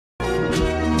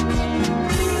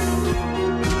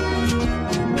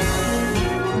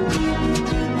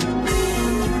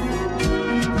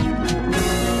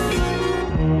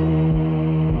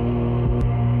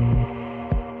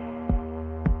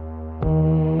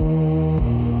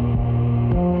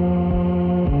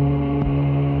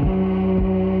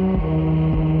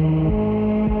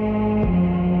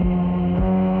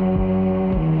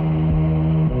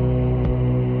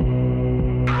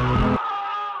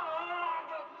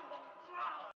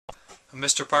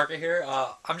Mrparka here.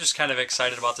 I'm just kind of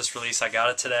excited about this release. I got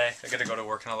it today. I got to go to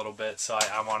work in a little bit, so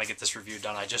I want to get this review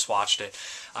done. I just watched it.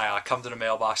 I come to the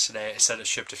mailbox today. It said it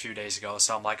shipped a few days ago,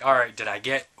 so I'm like, all right, did I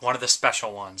get one of the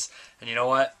special ones? And you know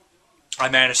what? I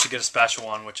managed to get a special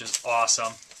one, which is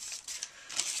awesome.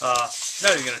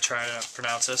 Not even going to try to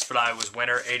pronounce this, but I was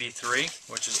winner 83,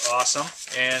 which is awesome.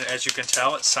 And as you can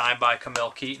tell, it's signed by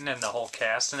Camille Keaton and the whole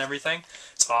cast and everything.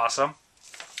 It's awesome.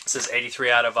 It says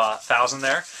 83 out of 1,000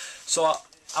 there. So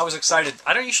I was excited.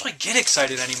 I don't usually get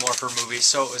excited anymore for movies,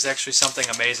 so it was actually something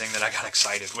amazing that I got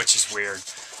excited, which is weird.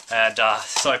 And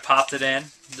so I popped it in.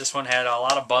 This one had a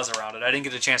lot of buzz around it. I didn't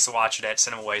get a chance to watch it at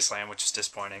Cinema Wasteland, which is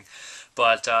disappointing.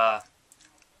 But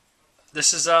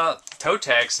this is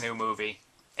Toetag's new movie.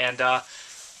 And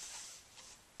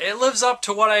it lives up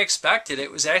to what I expected.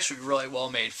 It was actually a really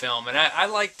well-made film, and I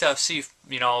like to see,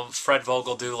 you know, Fred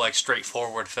Vogel do like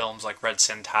straightforward films like Red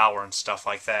Sin Tower and stuff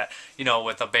like that. You know,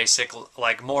 with a basic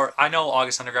like more. I know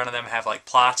August Underground and them have like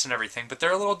plots and everything, but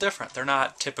they're a little different. They're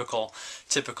not typical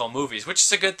movies, which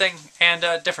is a good thing and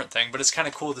a different thing. But it's kind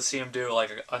of cool to see him do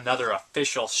like another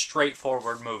official,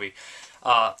 straightforward movie.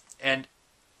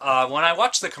 When I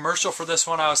watched the commercial for this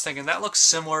one, I was thinking that looks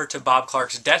similar to Bob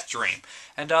Clark's Death Dream.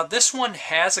 And this one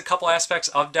has a couple aspects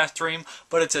of Death Dream,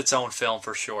 but it's its own film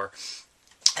for sure.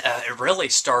 It really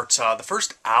starts, the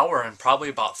first hour and probably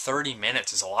about 30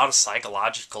 minutes is a lot of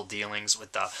psychological dealings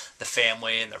with the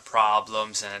family and their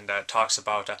problems, and talks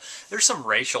about, there's some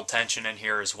racial tension in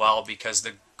here as well, because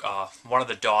one of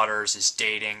the daughters is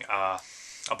dating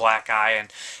a black guy,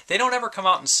 and they don't ever come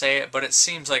out and say it, but it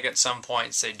seems like at some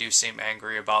points they do seem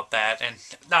angry about that. And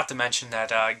not to mention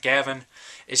that Gavin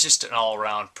is just an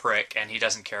all-around prick, and he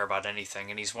doesn't care about anything,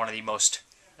 and he's one of the most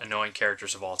annoying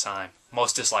characters of all time,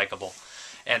 most dislikable.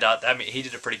 And I mean, he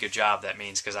did a pretty good job, that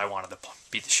means, because I wanted to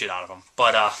beat the shit out of him.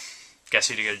 But guess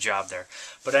he did a good job there.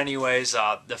 But anyways,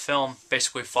 the film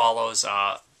basically follows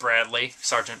Bradley,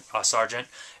 sergeant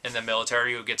in the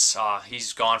military, who gets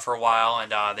he's gone for a while,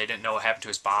 and they didn't know what happened to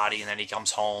his body, and then he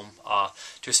comes home to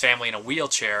his family in a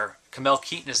wheelchair. Camille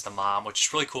Keaton is the mom, which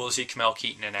is really cool to see Camille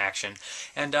Keaton in action.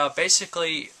 And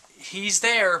basically, he's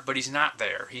there, but he's not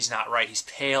there. He's not right. He's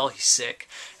pale. He's sick.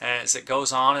 And as it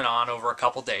goes on and on over a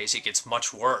couple days, it gets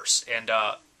much worse. And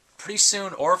pretty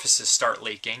soon, orifices start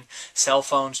leaking. Cell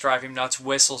phones drive him nuts.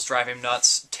 Whistles drive him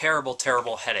nuts. Terrible,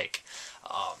 terrible headache.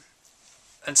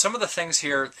 And some of the things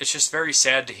here, it's just very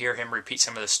sad to hear him repeat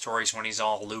some of the stories when he's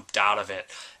all looped out of it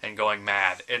and going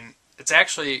mad. And it's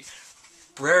actually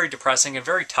very depressing and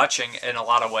very touching in a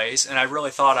lot of ways, and I really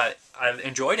thought I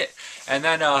enjoyed it. And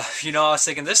then, you know, I was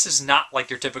thinking, this is not like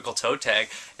your typical Toetag.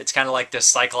 It's kind of like this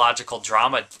psychological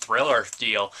drama thriller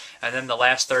deal. And then the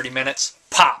last 30 minutes,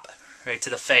 pop, right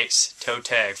to the face.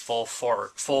 Toetag, full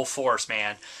force,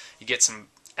 man. You get some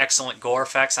excellent gore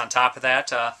effects on top of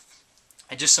that.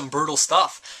 And just some brutal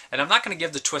stuff. And I'm not going to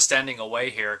give the twist ending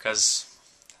away here, because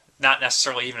not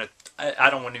necessarily even I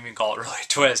don't want to even call it really a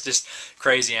twist, just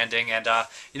crazy ending. And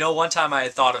you know, one time I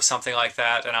had thought of something like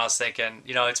that, and I was thinking,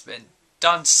 you know, it's been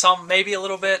done maybe a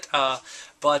little bit,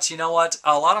 but you know what?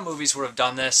 A lot of movies would have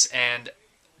done this and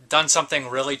done something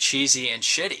really cheesy and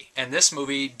shitty. And this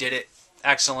movie did it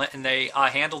excellent, and they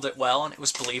handled it well, and it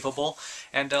was believable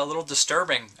and a little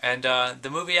disturbing. And the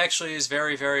movie actually is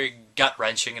very, very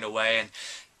gut-wrenching in a way, and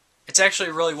it's actually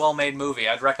a really well-made movie.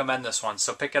 I'd recommend this one,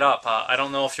 so pick it up. I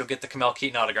don't know if you'll get the Camille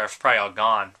Keaton autograph. It's probably all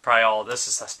gone. This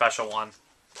is a special one.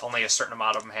 Only a certain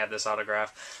amount of them had this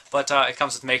autograph. But it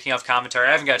comes with making of commentary.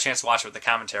 I haven't got a chance to watch it with the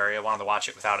commentary. I wanted to watch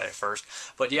it without it at first.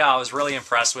 But yeah, I was really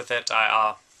impressed with it.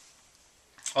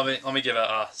 Let me give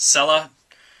a Sella,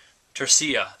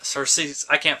 Turcica.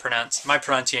 I can't pronounce. My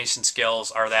pronunciation skills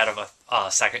are that of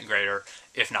a second grader,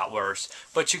 if not worse.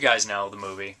 But you guys know the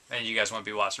movie, and you guys wouldn't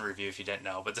be watching a review if you didn't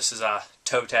know. But this is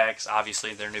Toetag's,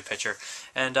 obviously their new picture.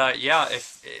 And yeah,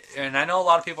 and I know a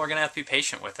lot of people are going to have to be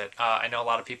patient with it. I know a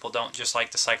lot of people don't just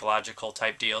like the psychological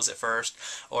type deals at first,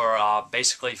 or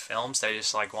basically films. They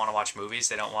just like want to watch movies.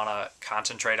 They don't want to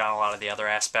concentrate on a lot of the other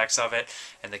aspects of it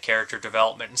and the character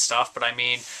development and stuff. But I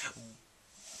mean,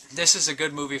 this is a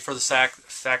good movie for the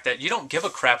fact that you don't give a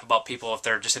crap about people if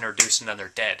they're just introduced and then they're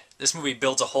dead. This movie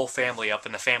builds a whole family up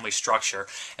in the family structure,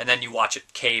 and then you watch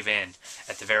it cave in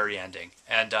at the very ending.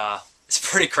 And it's a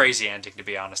pretty crazy ending, to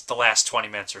be honest. The last 20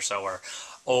 minutes or so are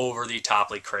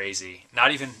over-the-toply crazy.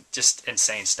 Not even just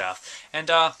insane stuff. And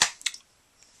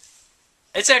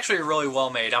it's actually really well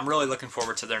made. I'm really looking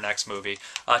forward to their next movie.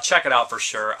 Check it out for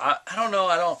sure. I don't know.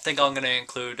 I don't think I'm going to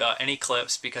include any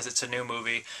clips because it's a new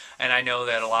movie, and I know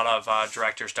that a lot of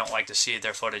directors don't like to see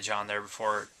their footage on there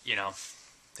before, you know,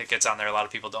 it gets on there. A lot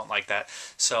of people don't like that.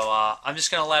 So I'm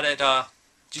just going to let it...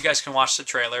 you guys can watch the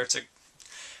trailer. It's a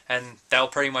And that'll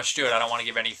pretty much do it. I don't want to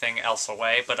give anything else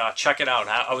away, but check it out.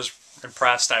 I was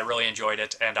impressed. I really enjoyed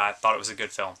it, and I thought it was a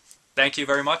good film. Thank you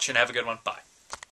very much, and have a good one. Bye.